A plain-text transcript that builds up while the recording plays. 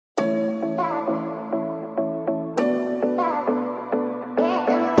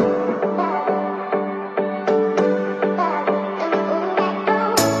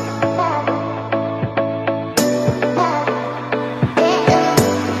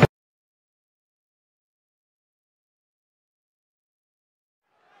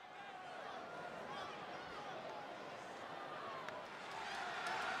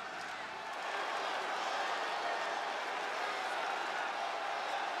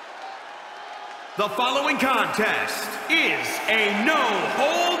The following contest is a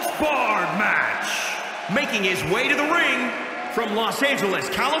no-holds-barred match. Making his way to the ring from Los Angeles,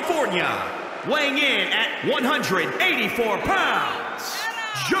 California, weighing in at 184 pounds,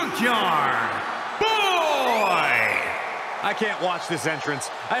 Junkyard Boy! I can't watch this entrance.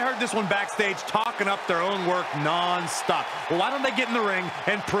 I heard this one backstage talking up their own work non-stop. Well, why don't they get in the ring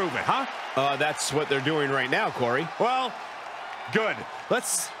and prove it, huh? That's what they're doing right now, Corey. Well, good.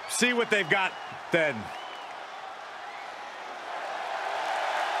 Let's see what they've got then.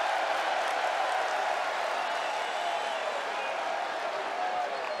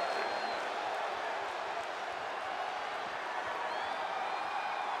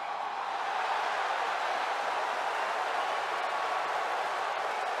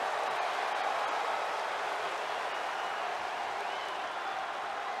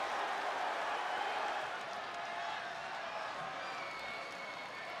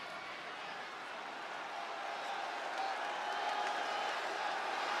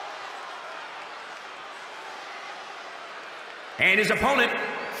 And his opponent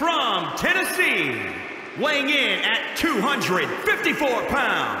from Tennessee, weighing in at 254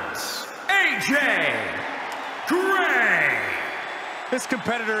 pounds, AJ Gray. This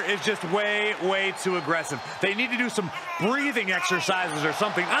competitor is just way too aggressive. They need to do some breathing exercises or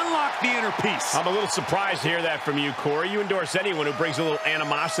something. Unlock the inner peace. I'm a little surprised to hear that from you, Corey. You endorse anyone who brings a little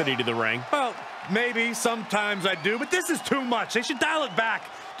animosity to the ring. Well, maybe sometimes I do, but this is too much. They should dial it back.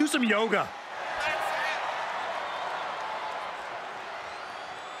 Do some yoga.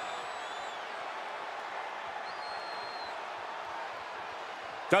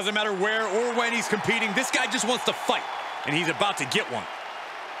 Doesn't matter where or when he's competing, this guy just wants to fight, and he's about to get one.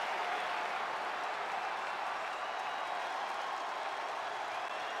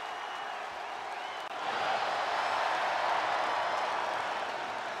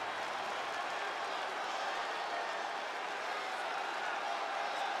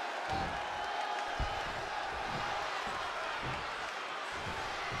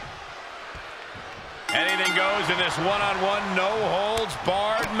 Anything goes in this one-on-one,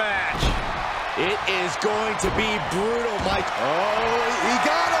 no-holds-barred match. It is going to be brutal, Mike. Oh, he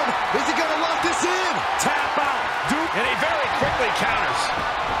got him. Is he going to lock this in? Tap out. Duke. And he very quickly counters.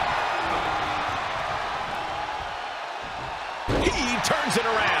 He turns it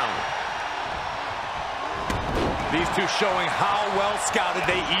around. These two showing how well scouted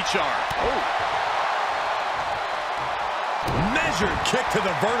they each are. Oh. Measured kick to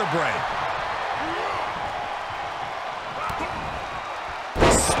the vertebrae.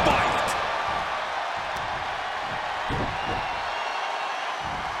 Spiked.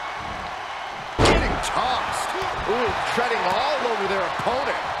 Getting tossed. Ooh, treading all over their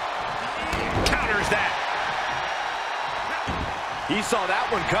opponent. Counters that. He saw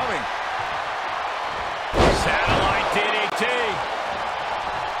that one coming. Satellite DDT.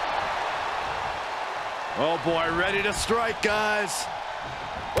 Oh boy, ready to strike, guys.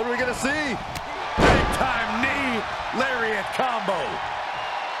 What are we gonna see? Big time knee lariat combo.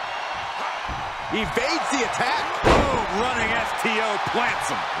 Evades the attack. Boom, running STO plants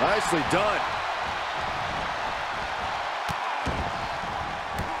him. Nicely done.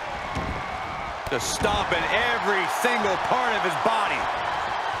 Just stomping every single part of his body.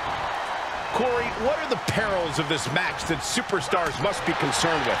 Corey, what are the perils of this match that superstars must be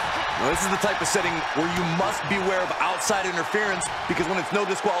concerned with? Well, this is the type of setting where you must beware of outside interference, because when it's no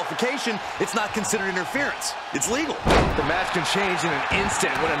disqualification, it's not considered interference. It's legal. The match can change in an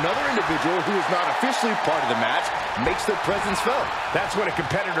instant when another individual who is not officially part of the match makes their presence felt. That's when a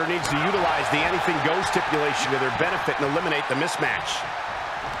competitor needs to utilize the anything goes stipulation to their benefit and eliminate the mismatch.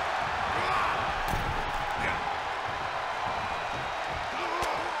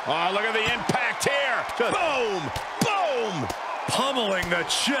 Oh, look at the impact here. Boom! Boom! Pummeling the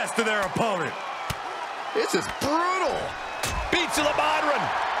chest of their opponent. This is brutal. Beats the Modron.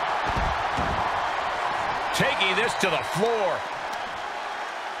 Taking this to the floor.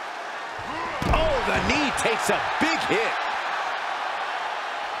 Oh, the knee takes a big hit.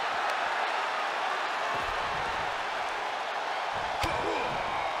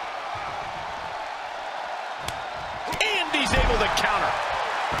 And he's able to counter.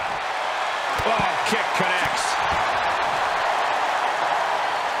 Oh, kick connects.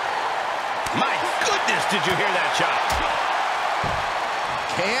 My goodness, did you hear that shot?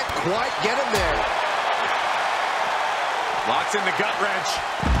 Can't quite get him there. Locks in the gut wrench.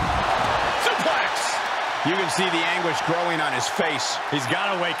 Suplex. You can see the anguish growing on his face. He's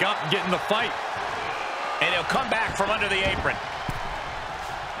got to wake up and get in the fight. And he'll come back from under the apron.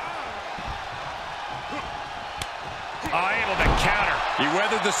 Able to counter. He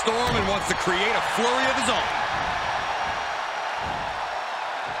weathered the storm and wants to create a flurry of his own.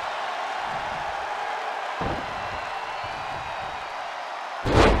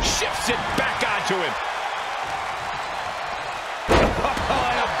 Shifts it back onto him.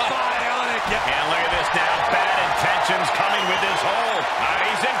 And look at this now. Bad intentions coming with this hold.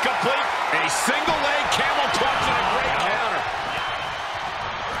 He's incomplete. A single leg camel clutch and a great counter.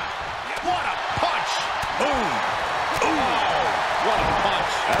 What a punch. Boom. Oh, what a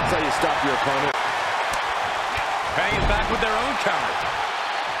punch. That's how you stop your opponent. Hanging back with their own counter.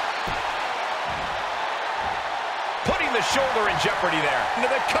 Putting the shoulder in jeopardy there. Into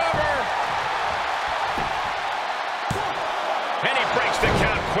the cover. And he breaks the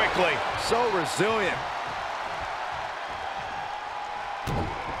count quickly. So resilient.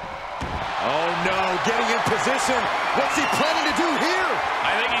 Oh, no. Getting in position. What's he planning to do here?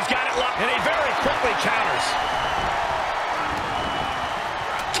 I think he's got it locked. And he very quickly counters.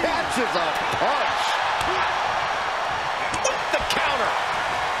 Catches a punch. With the counter.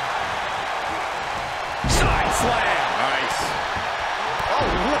 Side slam. Nice. Oh,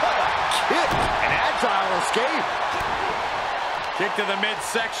 what a kick. An agile escape. Kick to the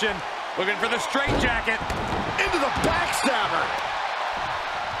midsection. Looking for the straitjacket. Into the backstabber.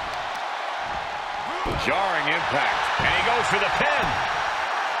 Jarring impact. And he goes for the pin.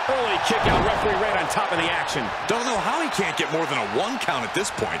 Early kick out. Referee right on top of the action. Don't know how he can't get more than a 1 count at this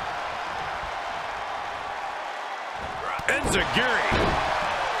point. Enziguri.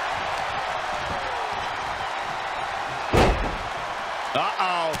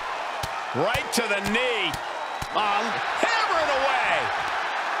 Uh-oh. Right to the knee. Hammer it away.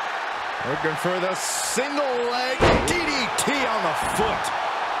 Looking for the single leg DDT on the foot.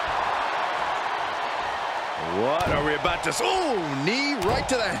 What are we about to... Oh, knee right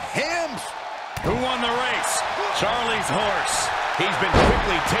to the hams. Who won the race? Charlie's horse. He's been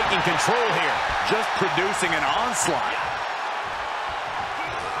quickly taking control here. Just producing an onslaught.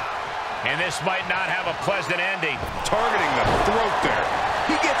 And this might not have a pleasant ending. Targeting the throat there.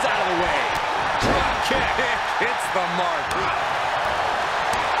 He gets out of the way. Drop kick. Hits the mark.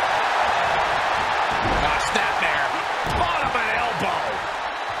 Snap there. Bottom and elbow.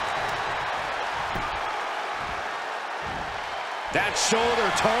 That shoulder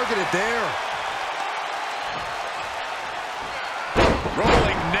targeted there.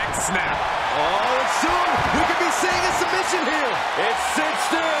 Rolling neck snap. Oh, and soon we could be seeing a submission here. It's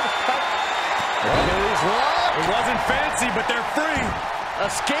cinched in. Achilles lock. It wasn't fancy, but they're free.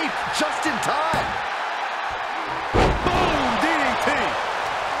 Escape just in time. Boom! DDT.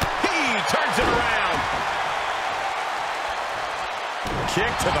 He turns it around. Kick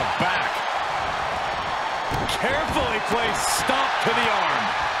to the back. Carefully placed stomp to the arm.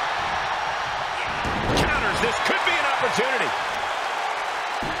 Counters. This could be an opportunity.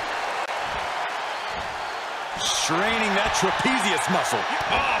 Straining that trapezius muscle.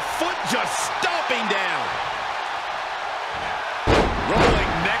 Oh, foot just stomping down.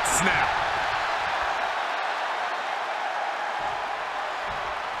 Rolling neck snap.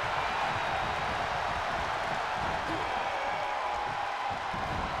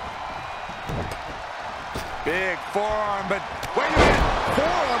 Big forearm, but wait a minute.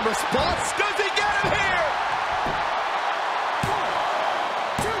 Forearm response. Does he get him here?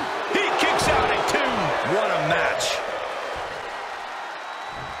 He kicks out at 2. What a match.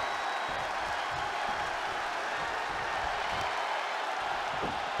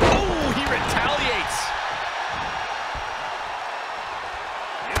 Oh, he retaliates.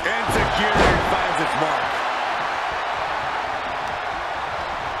 Enziguri finds its mark.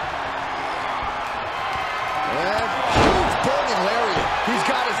 And huge burning lariat. He's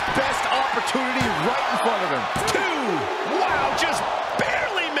got his best opportunity right in front of him. 2. Wow, just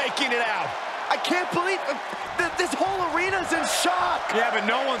barely making it out. I can't believe this whole arena's in shock. Yeah, but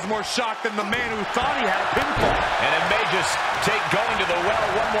no one's more shocked than the man who thought he had a pinfall. And it may just take going to the well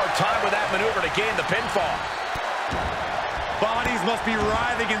one more time with that maneuver to gain the pinfall. Bodies must be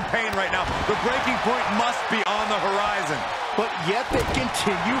writhing in pain right now. The breaking point must be on the horizon. But yet they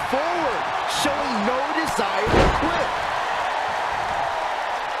continue forward, showing no desire to quit.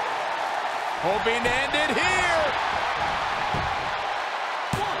 Hoping to end it here.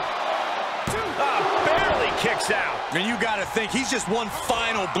 1, 2. Barely kicks out. And you got to think he's just one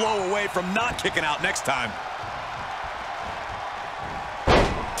final blow away from not kicking out next time.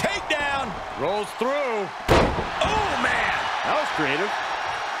 Takedown. Rolls through. Oh, man. That was creative.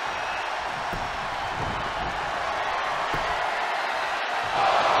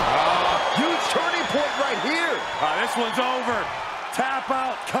 Huge turning point right here. This one's over. Tap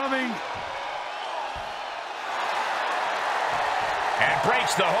out coming.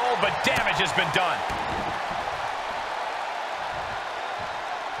 breaks the hold, but damage has been done.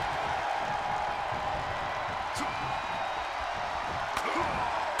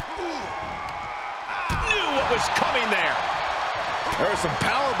 Knew what was coming there. There's some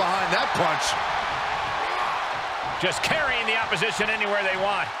power behind that punch. Just carrying the opposition anywhere they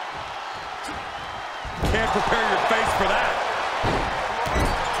want. Can't prepare your face for that.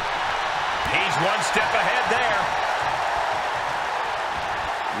 He's one step ahead there.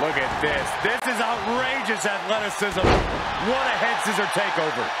 Look at this. This is outrageous athleticism. What a head scissor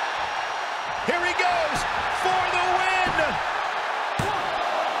takeover. Here he goes for the win.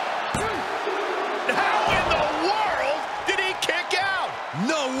 How in the world did he kick out?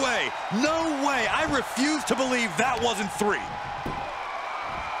 No way. No way. I refuse to believe that wasn't 3.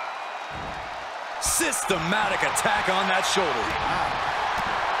 Systematic attack on that shoulder.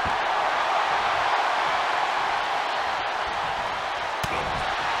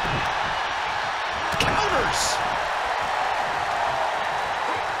 Counters.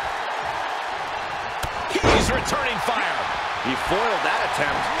 He's returning fire. He foiled that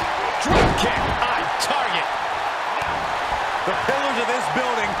attempt. Drop kick on target. The pillars of this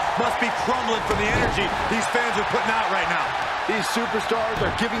building must be crumbling from the energy these fans are putting out right now. These superstars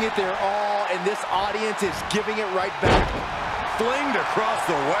are giving it their all, and this audience is giving it right back. Flinged across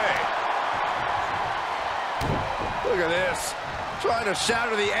the way. Look at this. Trying to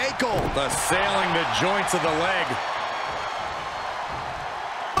shatter the ankle. Assailing the joints of the leg.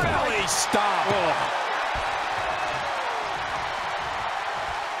 Belly stop. Oh.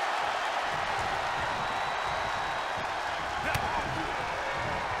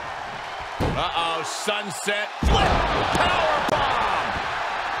 Uh-oh, sunset flip, power bomb.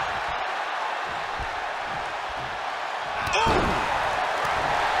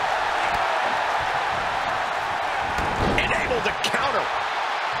 Enabled to counter.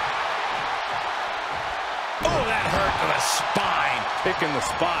 Oh, that hurt to the spine. Picking the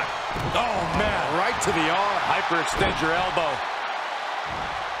spot. Oh, man. Right to the arm. Hyperextend your elbow.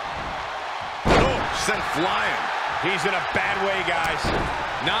 Oh, sent flying. He's in a bad way, guys.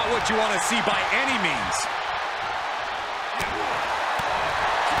 Not what you want to see by any means.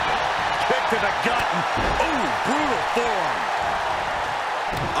 Kick to the gut. Oh, brutal forearm.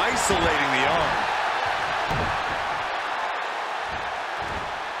 Isolating the arm.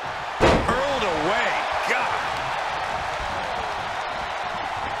 Hurled away. God.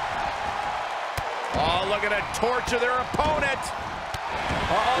 Oh, look at it torture their opponent.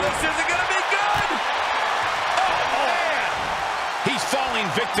 Uh-oh, this isn't going to be good. He's falling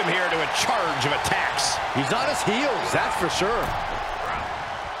victim here to a charge of attacks. He's on his heels, that's for sure.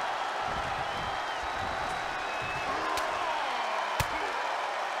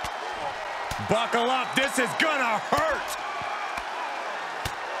 Buckle up. This is gonna hurt.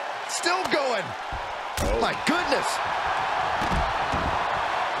 Still going. Oh. My goodness.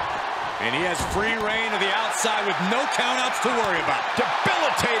 And he has free reign to the outside with no countouts to worry about.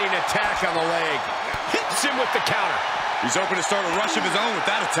 Debilitating attack on the leg. Hits him with the counter. He's open to start a rush of his own with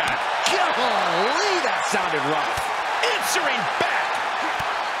that attack. Golly, that sounded rough. Answering back.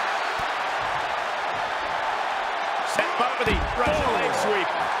 Set him up with the Russian leg sweep.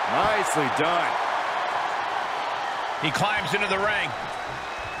 Nicely done. He climbs into the ring.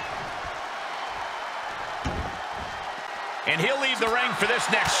 And he'll leave the ring for this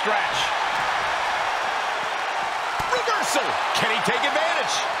next stretch. Reversal. Can he take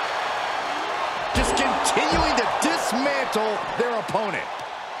advantage? Just continuing to dismantle their opponent.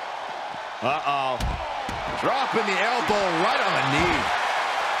 Uh-oh. Dropping the elbow right on the knee.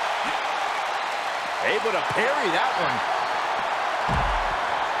 Able to parry that one.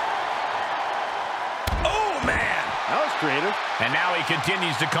 Oh, man. That was creative. And now he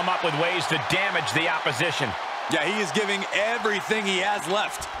continues to come up with ways to damage the opposition. Yeah, he is giving everything he has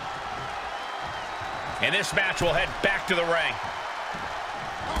left. And this match will head back to the ring.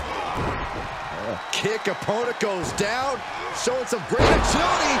 Kick, opponent goes down, showing some great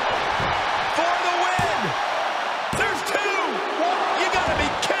agility for the win. There's 2. You gotta be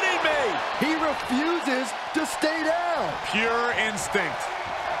kidding me. He refuses to stay down. Pure instinct.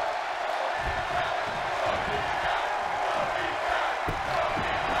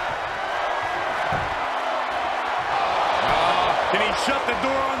 Can he shut the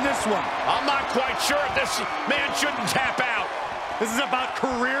door on this one? I'm not quite sure if this man shouldn't tap out. This is about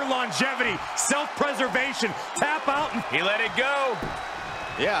career longevity, self-preservation. Tap out. And He let it go.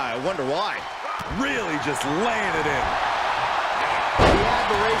 Yeah, I wonder why. Really just laying it in. The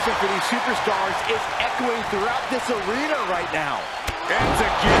admiration for these superstars is echoing throughout this arena right now.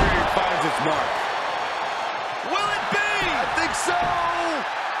 Enziguri finds its mark. Will it be? think so. 1,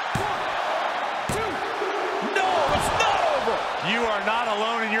 2. No, it's not over. You are not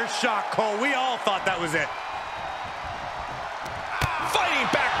alone in your shock, Cole. We all thought that was it. Fighting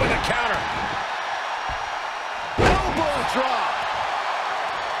back with a counter. Elbow drop.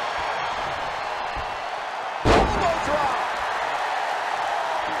 Elbow drop.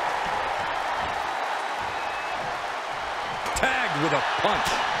 Tagged with a punch.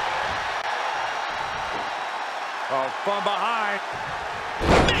 Oh, from behind.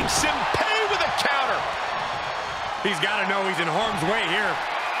 Makes him pay with a counter. He's got to know he's in harm's way here.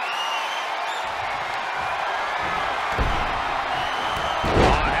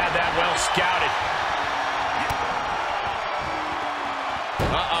 Oh, had that well scouted.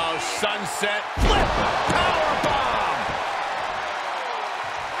 Uh-oh, sunset flip. Powerbomb.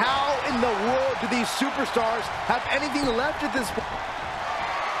 How in the world do these superstars have anything left at this point?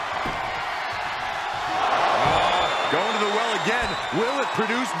 Going to the well again. Will it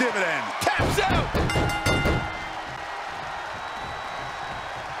produce dividends? Taps out.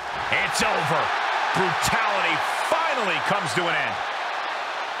 It's over. Brutality finally comes to an end.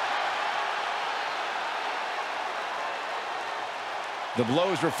 The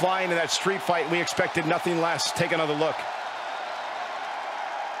blows were flying in that street fight. We expected nothing less. Take another look.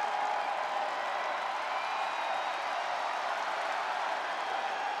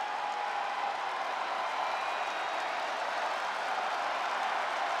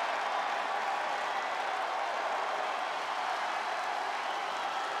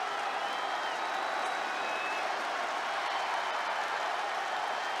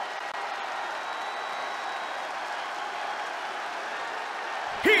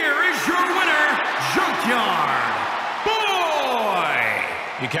 Here is your winner, Junkyard Boy!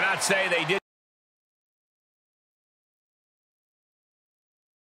 You cannot say they did.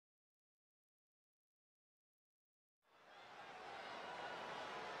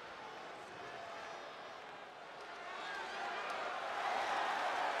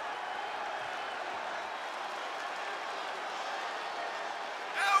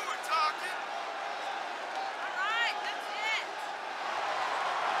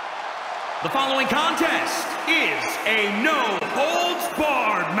 The following contest is a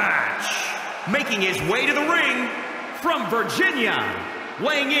no-holds-barred match. Making his way to the ring from Virginia,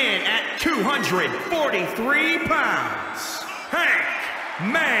 weighing in at 243 pounds,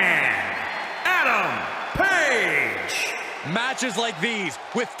 Hank Man Adam Page. Matches like these,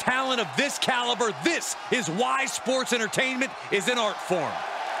 with talent of this caliber, this is why sports entertainment is an art form.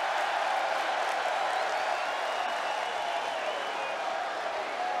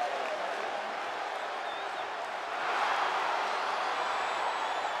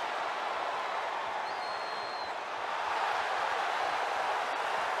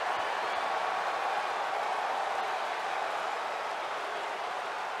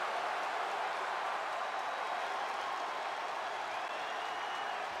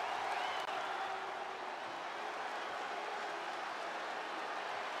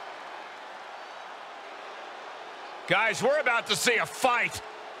 Guys, we're about to see a fight.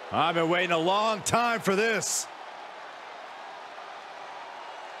 I've been waiting a long time for this.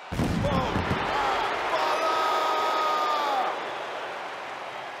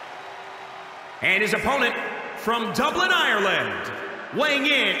 And his opponent from Dublin, Ireland, weighing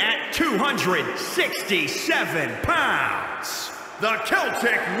in at 267 pounds, the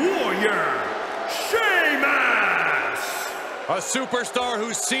Celtic Warrior, Sheamus! A superstar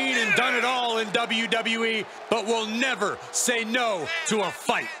who's seen and done it all in WWE, but will never say no to a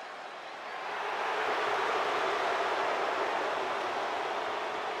fight.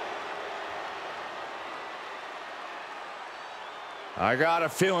 I got a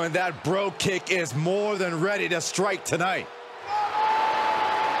feeling that bro kick is more than ready to strike tonight.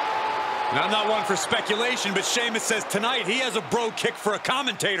 And I'm not one for speculation, but Sheamus says tonight he has a bro kick for a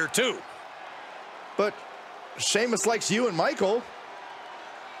commentator too. But Sheamus likes you and Michael.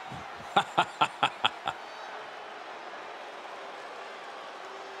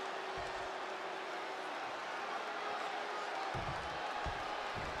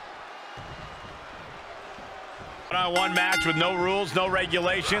 One-on-one match with no rules, no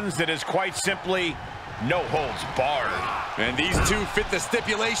regulations. It is quite simply no holds barred. And these two fit the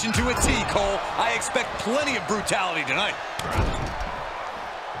stipulation to a T, Cole. I expect plenty of brutality tonight.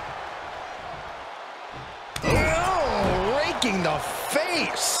 Oh, raking the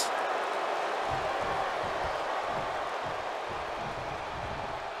face.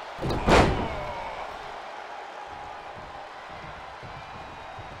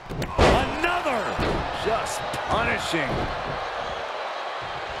 Another! Just punishing.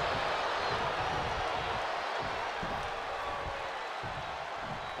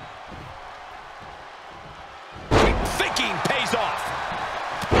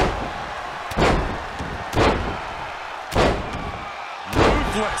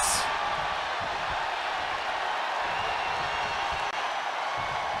 ruthless.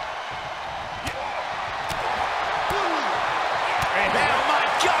 And oh my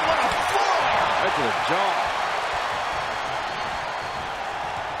God, what a forearm! Right to the jaw.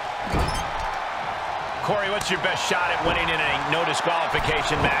 Corey, what's your best shot at winning in a no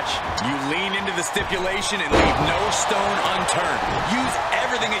disqualification match? You lean into the stipulation and leave no stone unturned. Use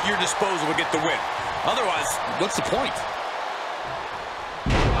everything at your disposal to get the win. Otherwise, what's the point?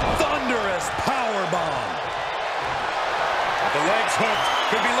 Thunderous powerbomb. The leg's hooked.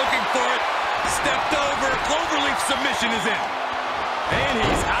 Could be looking for it. Stepped over. Cloverleaf submission is in. And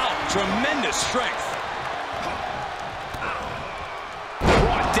he's out. Tremendous strength.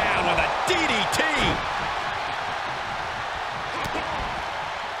 Brought down with a DDT.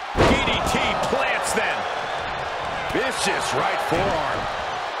 DDT plants them. Vicious right forearm.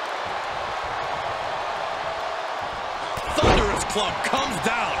 Thunderous club comes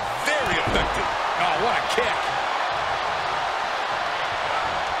down. Very effective. Oh, what a kick.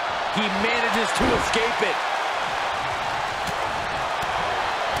 He manages to escape it.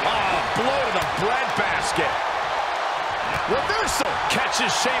 Oh, blow to the breadbasket. Reversal.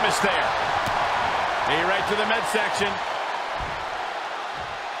 Catches Sheamus there. Knee right to the midsection.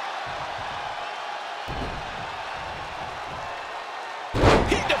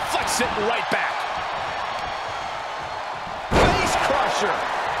 He deflects it right back. Face crusher.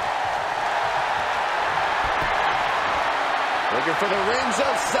 Looking for the rings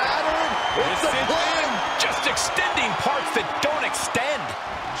of Saturn. It's a pin. Just extending parts that don't extend.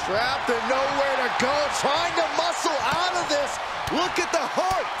 Trapped and nowhere to go. Trying to muscle out of this. Look at the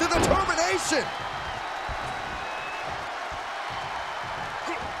heart, the determination.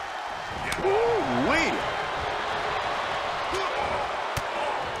 Woo-wee.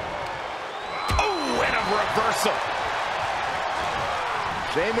 Oh, and a reversal.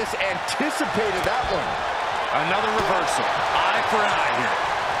 Sheamus anticipated that one. Another reversal. Eye for an eye here.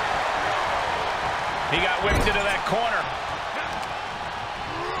 He got whipped into that corner.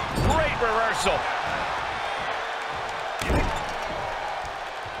 Great reversal.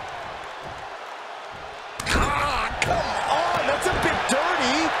 Ah, come on, that's a bit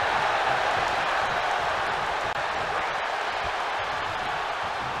dirty.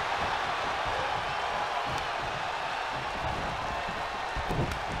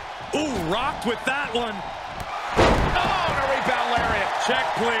 Ooh, rocked with that one. Oh, and a rebound lariat. Check,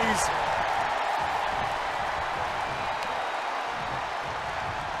 please.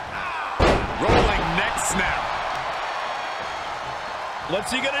 Rolling neck snap.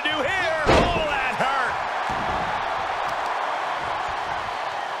 What's he gonna do here? Oh, that hurt.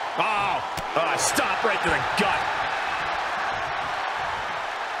 Oh, stop right to the gut.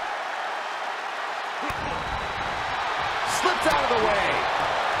 Slips out of the way.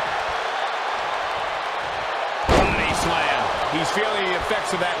 Body slam. He's feeling the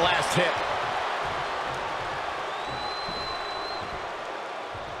effects of that last hit.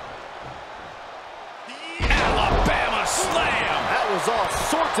 Alabama slam. That was all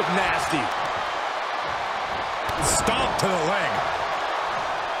sorts of nasty. Stomp to the leg.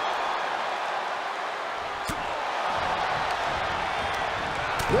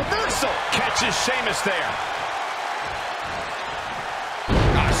 Reversal. Catches Sheamus there.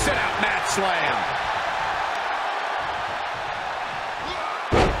 Sit out mat slam.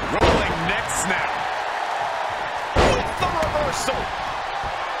 Rolling neck snap. With the reversal.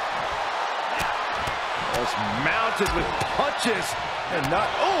 Just mounted with punches and not,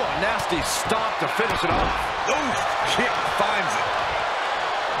 oh, a nasty stomp to finish it off. Oof, kick finds it.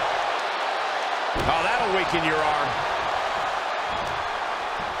 Oh, that'll weaken your arm.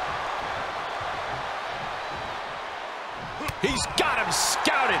 He's got him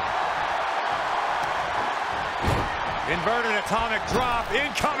scouted. Inverted atomic drop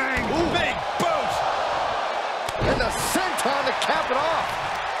incoming. Ooh. Big boot. And the senton to cap it off.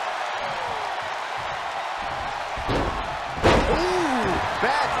 Ooh,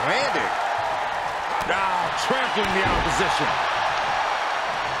 bad landing. Trampling the opposition.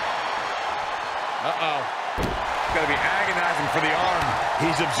 Uh-oh. Gotta be agonizing for the arm.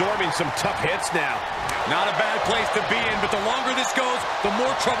 He's absorbing some tough hits now. Not a bad place to be in, but the longer this goes, the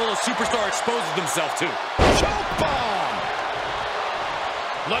more trouble a superstar exposes himself to. Choke bomb.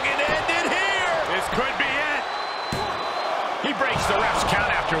 Looking to end it here. This could be it. He breaks the ref's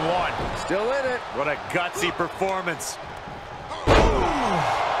count after one. Still in it. What a gutsy performance.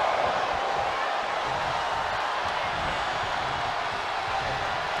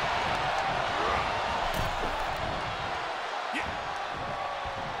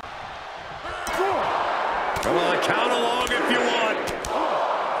 Come on, count along if you want.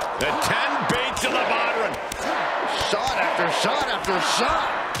 shot after shot.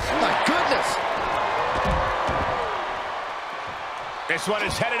 My goodness. This one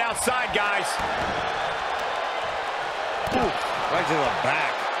is headed outside, guys. Ooh, right to the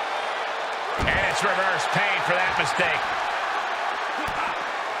back. And it's reverse pain for that mistake.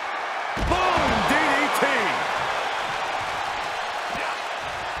 Boom, DDT.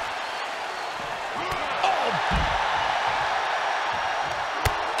 Oh!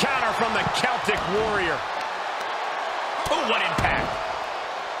 Counter from the Celtic Warrior. Oh, what impact.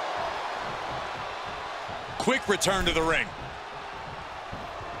 Quick return to the ring.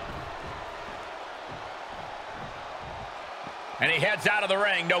 And he heads out of the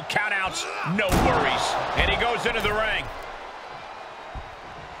ring. No countouts, no worries. And he goes into the ring.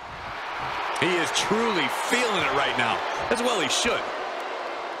 He is truly feeling it right now. As well he should.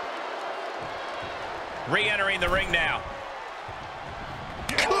 Re-entering the ring now.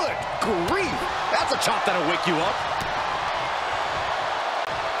 Good grief. That's a chop that'll wake you up.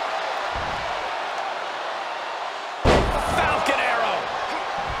 Falcon arrow.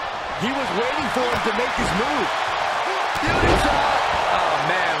 He was waiting for him to make his move. Beauty shot. Oh,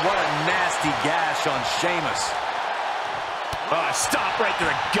 man, what a nasty gash on Sheamus. Stop right to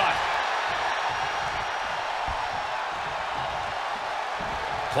the gut.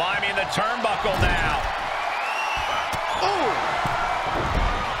 Climbing the turnbuckle now. Ooh.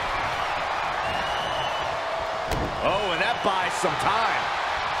 Oh, and that buys some time.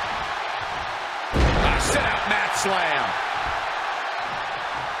 Sit out mat slam.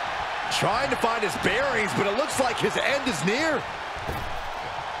 Trying to find his bearings, but it looks like his end is near.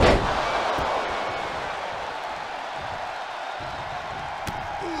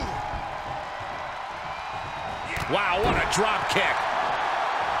 Wow, what a drop kick.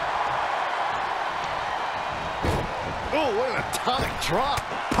 Oh, what an atomic drop.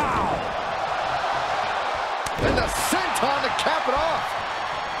 Pow! And the senton to cap it off.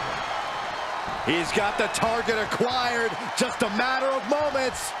 He's got the target acquired. Just a matter of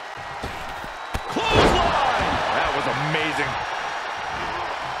moments. Clothesline! That was amazing.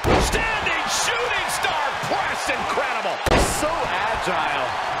 Standing shooting star press, incredible. So agile.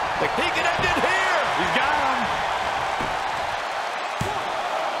 Like he can end it here. He's got him.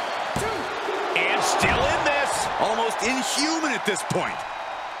 And still in this. Almost inhuman at this point.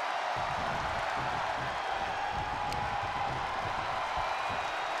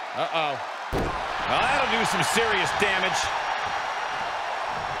 Uh-oh. Well, that'll do some serious damage.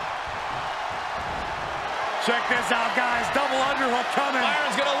 Check this out, guys. Double underhook coming.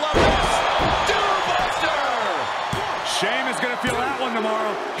 Byron's gonna love this. Doombuster! Sheamus is going to feel that one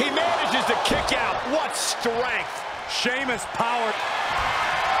tomorrow. He manages to kick out. What strength. Sheamus power.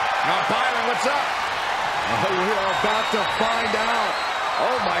 Now, Byron, what's up? Oh, we are about to find out.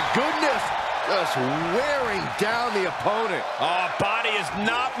 Oh, my goodness. Just wearing down the opponent. Oh, body is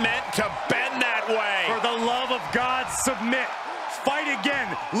not meant to bend that way. For the love of God, submit. Fight again.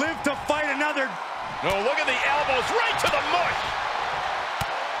 Live to fight another. Oh, look at the elbows right to the mush.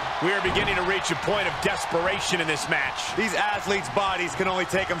 We are beginning to reach a point of desperation in this match. These athletes' bodies can only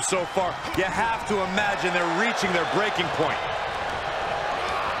take them so far. You have to imagine they're reaching their breaking point.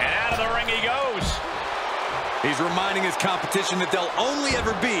 And out of the ring he goes. He's reminding his competition that they'll only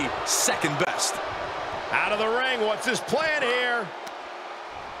ever be second best. Out of the ring, what's his plan here?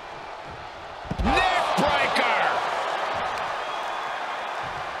 Neck breaker!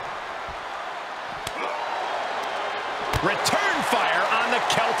 Return fire on the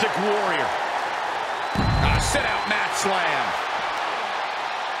Celtic Warrior. Sit out mat slam.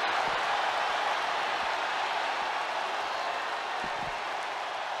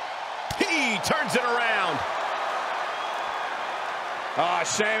 He turns it around.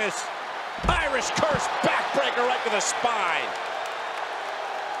 Sheamus. Irish curse backbreaker right to the spine.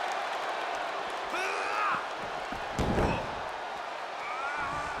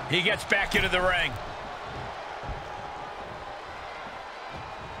 He gets back into the ring.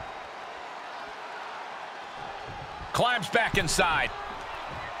 Climbs back inside.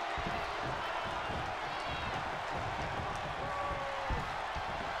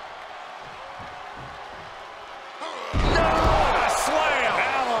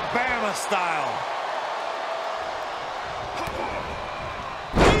 Style.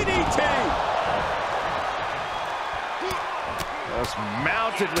 DDT! Just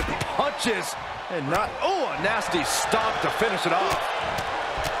mounted with punches and not, oh, a nasty stop to finish it off.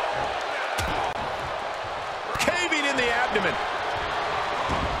 Caving in the abdomen.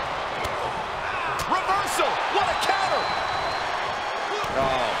 Reversal! What a counter!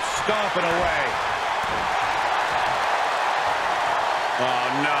 Oh, stomping away. Oh,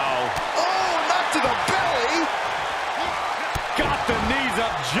 no. Oh, not to the belly.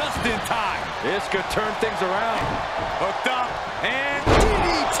 just in time. This could turn things around. Hooked up, and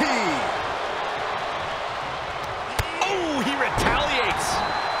DDT. Oh, he retaliates.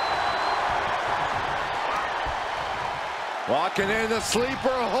 Walking in the sleeper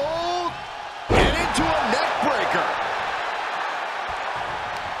hold. And into a neck breaker.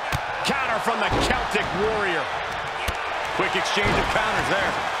 Counter from the Celtic Warrior. quick exchange of counters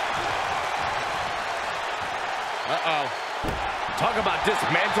there. Uh-oh. Talk about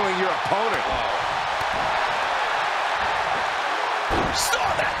dismantling your opponent. Saw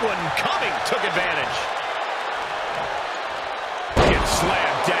that one coming. Took advantage. Gets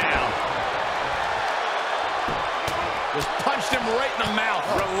slammed down. Just punched him right in the mouth.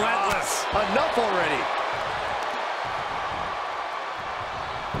 Relentless. Enough already.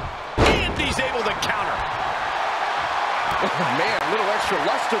 And he's able to counter. Man, a little extra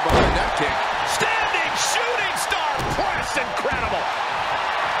luster behind that kick. Standing shooting star press. Incredible.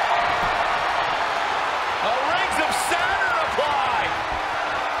 A Rings of Saturn applied.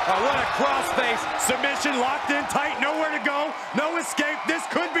 Oh, what a crossface. Submission locked in tight. Nowhere to go. No escape. This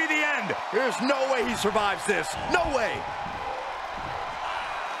could be the end. There's no way he survives this. No way.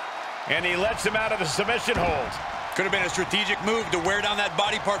 And he lets him out of the submission hold. Could have been a strategic move to wear down that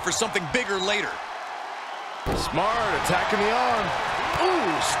body part for something bigger later. Smart, attacking the arm.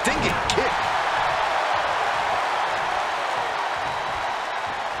 Ooh, stinging kick.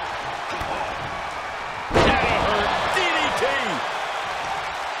 That'll hurt. DDT.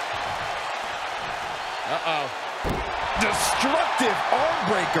 Uh-oh. Destructive arm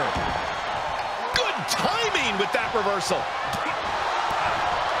breaker. Good timing with that reversal.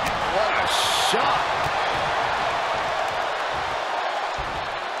 What a shot.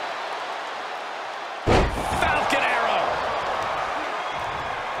 Falcon arrow.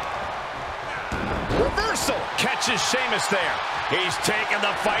 Reversal. Catches Sheamus there. He's taking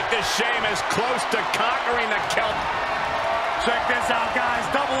the fight to Sheamus. Close to conquering the Celt. Check this out, guys.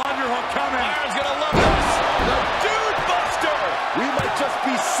 Double underhook coming. Iron's gonna love this. The Dude Buster. We might just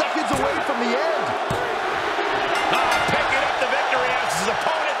be seconds away from the end. Picking up the victory as his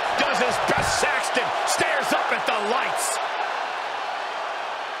opponent does his best. Saxton stares up at the lights.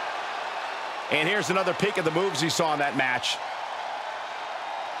 And here's another peek at the moves he saw in that match.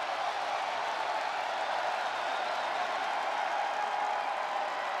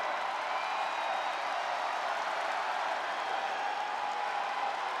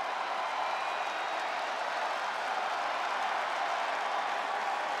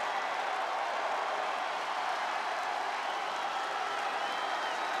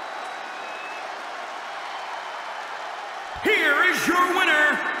 Here is your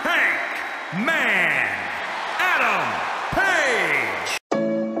winner, Hank Man Adam.